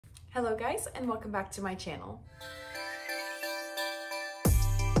Hello guys, and welcome back to my channel.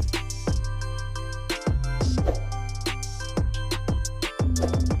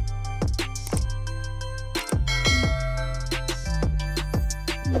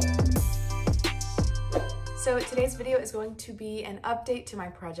 So today's video is going to be an update to my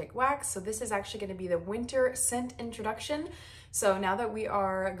Project Wax. So this is actually going to be the winter scent introduction. So now that we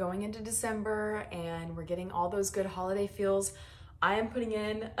are going into December and we're getting all those good holiday feels, I am putting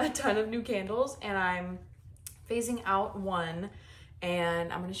in a ton of new candles and I'm phasing out one,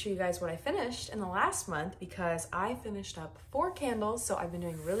 and I'm going to show you guys what I finished in the last month because I finished up 4 candles, so I've been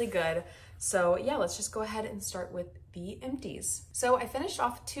doing really good. So yeah, let's just go ahead and start with the empties. So I finished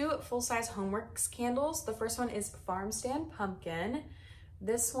off 2 full-size Homeworks candles. The first one is Farm Stand Pumpkin.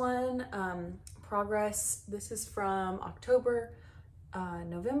 This one, Progress, this is from October,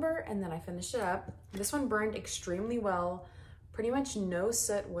 November, and then I finished it up. This one burned extremely well, pretty much no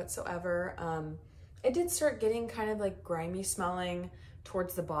soot whatsoever. It did start getting kind of like grimy smelling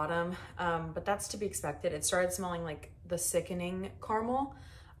towards the bottom, but that's to be expected. It started smelling like the sickening caramel.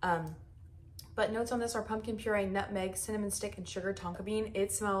 But notes on this are pumpkin puree, nutmeg, cinnamon stick, and sugar tonka bean.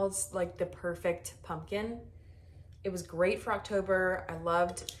 It smells like the perfect pumpkin. It was great for October. I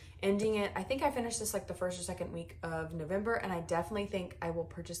loved ending it. I think I finished this like the first or second week of November, and I definitely think I will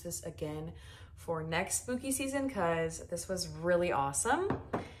purchase this again for next spooky season because this was really awesome.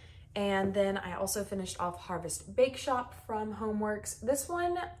 And then I also finished off Harvest Bake Shop from Homeworks. This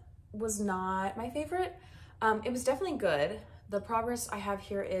one was not my favorite. It was definitely good. The progress I have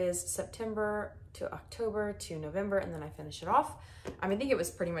here is September to October to November, and then I finish it off. I think it was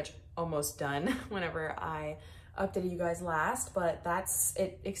pretty much almost done whenever I updated you guys last, but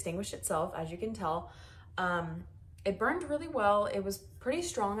it extinguished itself, as you can tell. It burned really well. It was pretty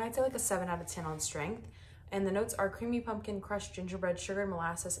strong. I'd say like a 7 out of 10 on strength. And the notes are creamy pumpkin, crushed gingerbread, sugar,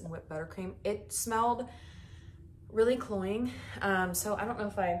 molasses, and whipped buttercream. It smelled really cloying. So I don't know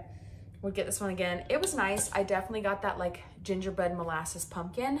if I would get this one again. It was nice. I definitely got that like gingerbread molasses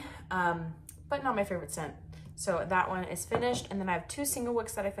pumpkin, but not my favorite scent. So that one is finished. And then I have 2 single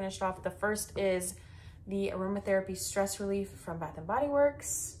wicks that I finished off. The first is the Aromatherapy Stress Relief from Bath & Body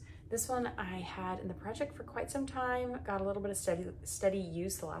Works. This one I had in the project for quite some time. Got a little bit of steady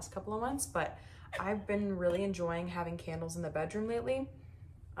use the last couple of months, but I've been really enjoying having candles in the bedroom lately.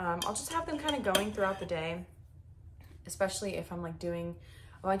 I'll just have them kind of going throughout the day, especially if I'm like doing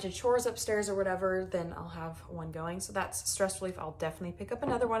a bunch of chores upstairs or whatever, then I'll have one going. So that's stress relief. I'll definitely pick up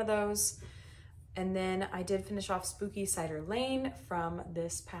another one of those. And then I did finish off Spooky Cider Lane from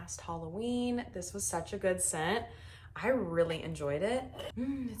this past Halloween. This was such a good scent. I really enjoyed it.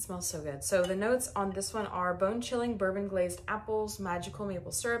 It smells so good. So the notes on this one are bone-chilling bourbon glazed apples, magical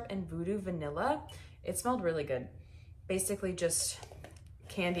maple syrup, and voodoo vanilla. It smelled really good. Basically just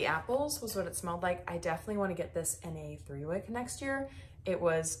candy apples was what it smelled like. I definitely want to get this in a 3-wick next year. It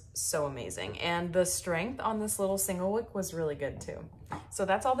was so amazing. And the strength on this little single wick was really good too. So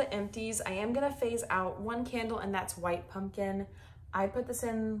that's all the empties. I am gonna phase out 1 candle, and that's White Pumpkin. I put this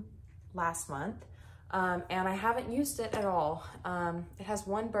in last month. And I haven't used it at all. It has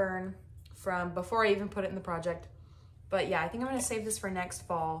 1 burn from before I even put it in the project. But yeah, I think I'm gonna save this for next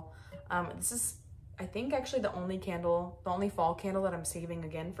fall. This is, I think, actually the only fall candle that I'm saving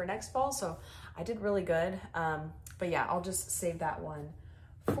again for next fall. So I did really good. But yeah, I'll just save that one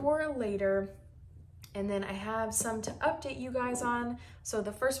for later. And then I have some to update you guys on. So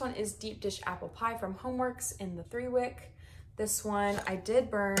the first one is Deep Dish Apple Pie from Homeworks in the 3-wick. This one I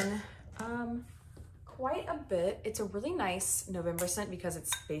did burn, quite a bit. It's a really nice November scent because it's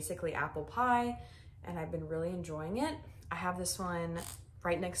basically apple pie, and I've been really enjoying it. I have this one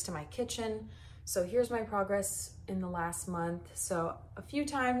right next to my kitchen. So here's my progress in the last month. So a few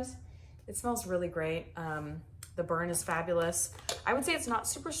times. It smells really great. The burn is fabulous. I would say it's not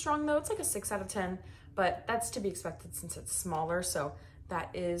super strong though. It's like a 6 out of 10, but that's to be expected since it's smaller. So that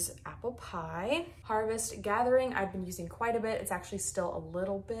is apple pie. Harvest Gathering, I've been using quite a bit. It's actually still a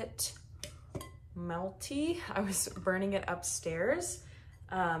little bit melty. I was burning it upstairs.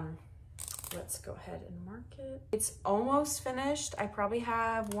 Let's go ahead and mark it. It's almost finished. I probably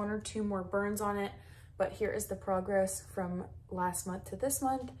have 1 or 2 more burns on it, but here is the progress from last month to this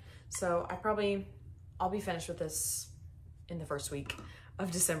month. So I'll be finished with this in the first week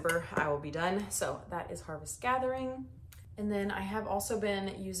of December. I will be done. So that is Harvest Gathering. And then I have also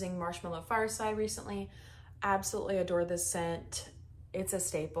been using Marshmallow Fireside recently. Absolutely adore this scent. It's a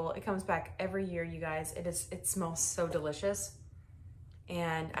staple. It comes back every year, you guys. It smells so delicious.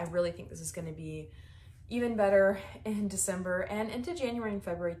 And I really think this is gonna be even better in December and into January and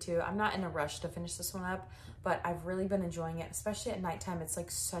February too. I'm not in a rush to finish this one up, but I've really been enjoying it, especially at nighttime. It's like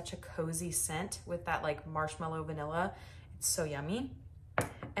such a cozy scent with that like marshmallow vanilla. It's so yummy.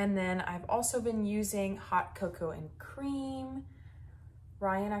 And then I've also been using hot cocoa and cream.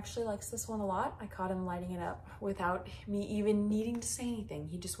 Ryan actually likes this one a lot. I caught him lighting it up without me even needing to say anything.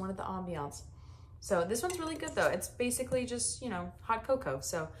 He just wanted the ambiance. So this one's really good though. It's basically just, you know, hot cocoa.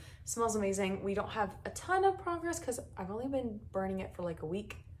 So it smells amazing. We don't have a ton of progress because I've only been burning it for like a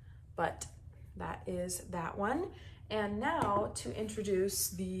week, but that is that one. And now to introduce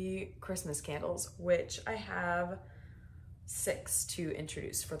the Christmas candles, which I have 6 to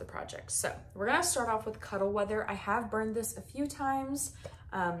introduce for the project. So we're gonna start off with Cuddle Weather. I have burned this a few times.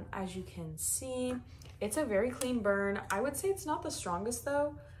 As you can see, it's a very clean burn. I would say it's not the strongest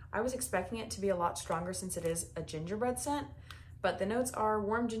though. I was expecting it to be a lot stronger since it is a gingerbread scent, but the notes are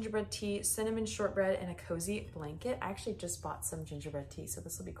warm gingerbread tea, cinnamon shortbread, and a cozy blanket. I actually just bought some gingerbread tea, so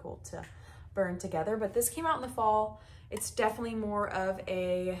this will be cool to burn together, but this came out in the fall. It's definitely more of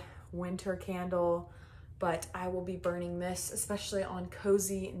a winter candle, but I will be burning this, especially on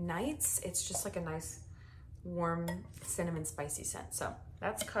cozy nights. It's just like a nice warm cinnamon spicy scent. So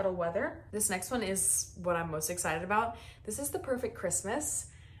that's Cuddle Weather. This next one is what I'm most excited about. This is the Perfect Christmas,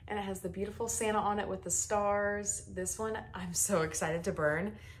 and it has the beautiful Santa on it with the stars. This one I'm so excited to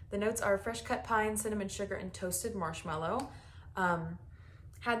burn. The notes are fresh cut pine, cinnamon sugar, and toasted marshmallow.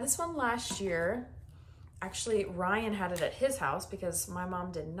 Had this one last year. Actually, Ryan had it at his house because my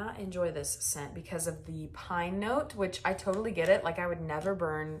mom did not enjoy this scent because of the pine note, which I totally get it. Like I would never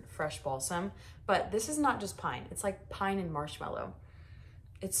burn fresh balsam, but this is not just pine. It's like pine and marshmallow.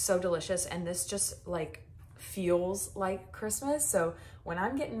 It's so delicious. And this just like feels like Christmas. So when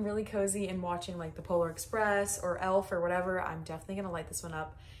I'm getting really cozy and watching like the Polar Express or Elf or whatever, I'm definitely gonna light this one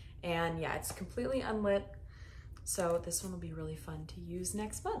up. And yeah, it's completely unlit. So this one will be really fun to use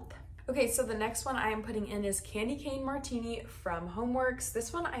next month. Okay, so the next one I am putting in is Candy Cane Martini from Homeworks.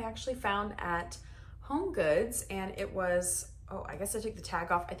 This one I actually found at Home Goods, and it was, oh, I guess I took the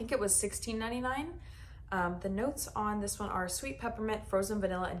tag off. I think it was $16.99. The notes on this one are sweet peppermint, frozen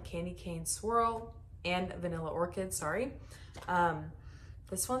vanilla, and candy cane swirl, and vanilla orchid, sorry.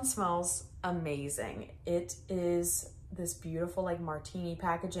 This one smells amazing. It is this beautiful like martini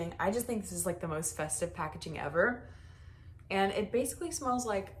packaging. I just think this is like the most festive packaging ever. And it basically smells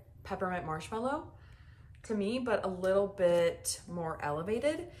like peppermint marshmallow to me, but a little bit more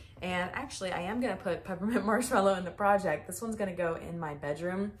elevated. And actually I am gonna put peppermint marshmallow in the project. This one's gonna go in my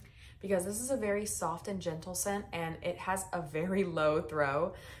bedroom because this is a very soft and gentle scent and it has a very low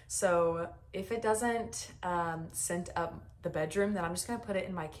throw. So if it doesn't scent up the bedroom, then I'm just gonna put it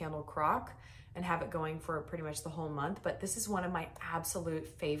in my candle crock and have it going for pretty much the whole month. But this is one of my absolute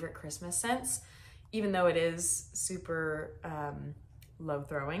favorite Christmas scents, even though it is super low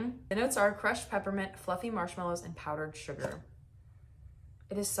throwing. The notes are crushed peppermint, fluffy marshmallows, and powdered sugar.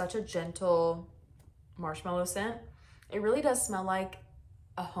 It is such a gentle marshmallow scent. It really does smell like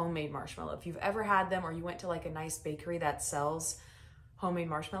a homemade marshmallow. If you've ever had them or you went to like a nice bakery that sells homemade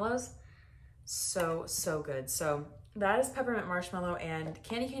marshmallows, so good. So that is peppermint marshmallow, and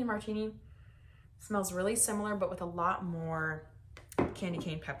Candy Cane Martini smells really similar, but with a lot more candy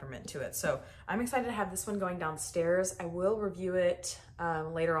cane peppermint to it. So I'm excited to have this one going downstairs. I will review it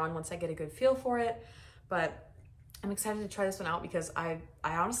later on once I get a good feel for it, but I'm excited to try this one out because I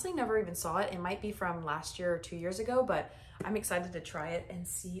honestly never even saw it. It might be from last year or 2 years ago, but I'm excited to try it and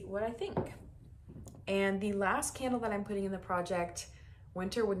see what I think. And the last candle that I'm putting in the project,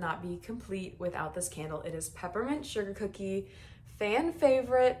 winter would not be complete without this candle. It is Peppermint Sugar Cookie, fan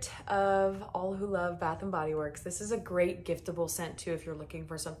favorite of all who love Bath and Body Works. This is a great giftable scent too if you're looking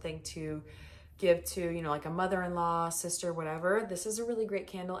for something to give to, you know, like a mother-in-law, sister, whatever. This is a really great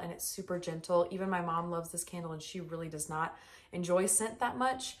candle and it's super gentle. Even my mom loves this candle and she really does not enjoy scent that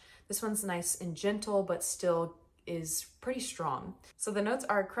much. This one's nice and gentle, but still is pretty strong. So the notes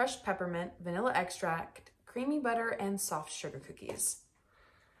are crushed peppermint, vanilla extract, creamy butter, and soft sugar cookies.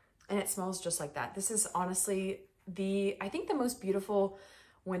 And it smells just like that. This is honestly I think the most beautiful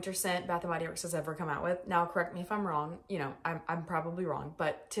winter scent Bath & Body Works has ever come out with. Now, correct me if I'm wrong. You know, I'm probably wrong,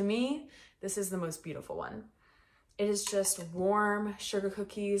 but to me, this is the most beautiful one. It is just warm sugar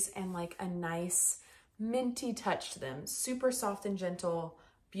cookies and like a nice minty touch to them. Super soft and gentle,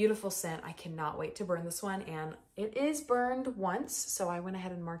 beautiful scent. I cannot wait to burn this one. And it is burned once, so I went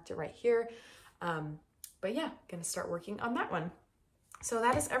ahead and marked it right here. But yeah, gonna start working on that one. So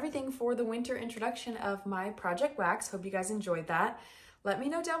that is everything for the winter introduction of my project wax. Hope you guys enjoyed that. Let me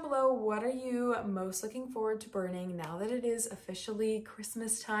know down below, what are you most looking forward to burning now that it is officially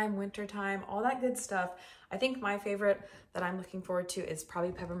Christmas time, winter time, all that good stuff. I think my favorite that I'm looking forward to is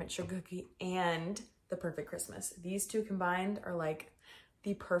probably peppermint sugar cookie and the perfect Christmas. These two combined are like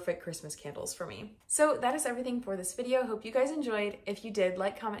the perfect Christmas candles for me. So that is everything for this video. Hope you guys enjoyed. If you did,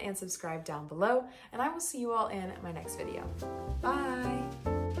 like, comment, and subscribe down below, and I will see you all in my next video.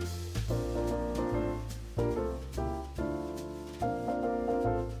 Bye!